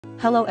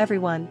Hello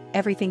everyone,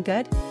 everything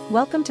good?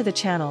 Welcome to the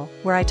channel,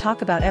 where I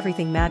talk about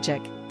everything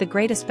Magic, the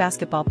greatest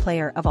basketball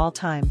player of all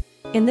time.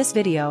 In this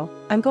video,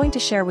 I'm going to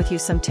share with you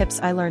some tips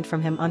I learned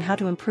from him on how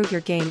to improve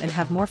your game and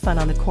have more fun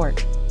on the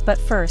court. But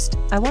first,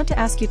 I want to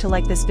ask you to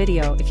like this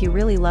video if you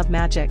really love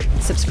Magic,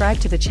 subscribe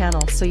to the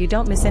channel so you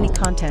don't miss any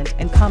content,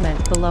 and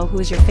comment below who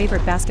is your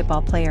favorite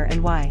basketball player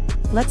and why.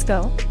 Let's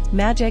go!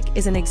 Magic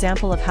is an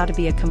example of how to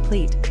be a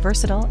complete,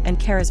 versatile, and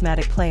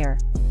charismatic player.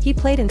 He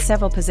played in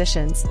several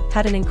positions,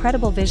 had an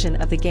incredible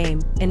vision of the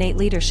game, innate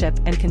leadership,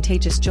 and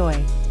contagious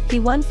joy. He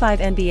won 5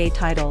 NBA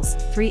titles,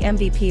 3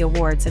 MVP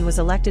awards, and was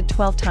elected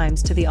 12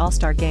 times to the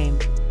All-Star game.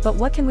 But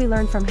what can we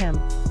learn from him?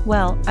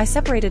 Well, I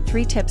separated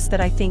 3 tips that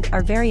I think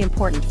are very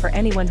important for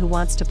anyone who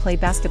wants to play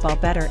basketball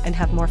better and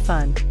have more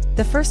fun.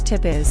 The first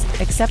tip is,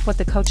 accept what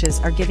the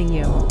coaches are giving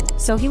you.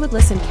 So he would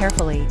listen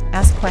carefully,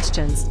 ask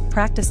questions,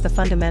 practice the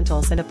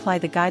fundamentals, and apply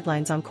the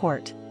guidelines on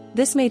court.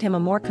 This made him a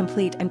more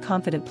complete and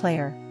confident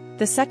player.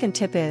 The second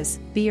tip is,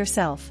 be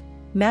yourself.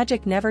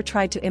 Magic never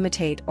tried to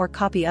imitate or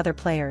copy other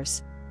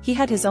players. He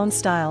had his own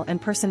style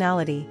and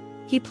personality.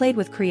 He played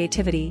with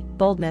creativity,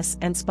 boldness,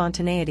 and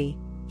spontaneity.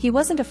 He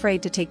wasn't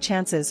afraid to take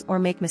chances or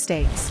make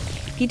mistakes.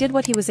 He did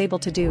what he was able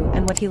to do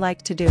and what he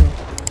liked to do.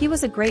 He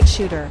was a great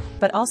shooter,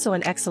 but also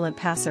an excellent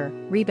passer,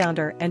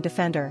 rebounder, and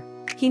defender.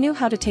 He knew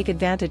how to take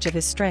advantage of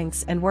his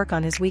strengths and work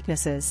on his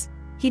weaknesses.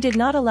 He did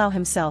not allow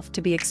himself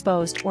to be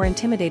exposed or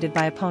intimidated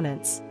by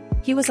opponents.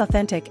 He was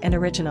authentic and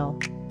original.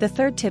 The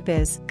third tip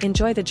is,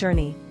 enjoy the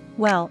journey.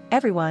 Well,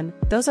 everyone,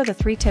 those are the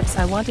 3 tips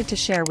I wanted to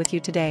share with you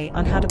today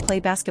on how to play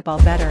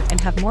basketball better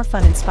and have more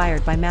fun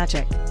inspired by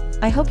Magic.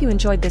 I hope you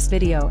enjoyed this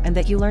video and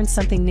that you learned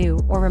something new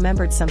or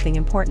remembered something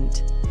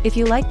important. If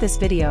you liked this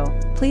video,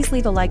 please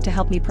leave a like to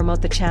help me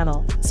promote the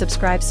channel,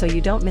 subscribe so you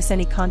don't miss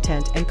any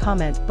content, and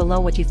comment below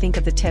what you think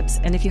of the tips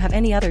and if you have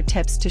any other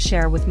tips to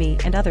share with me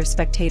and other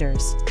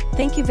spectators.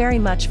 Thank you very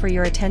much for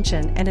your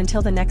attention, and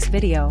until the next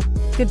video,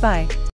 goodbye.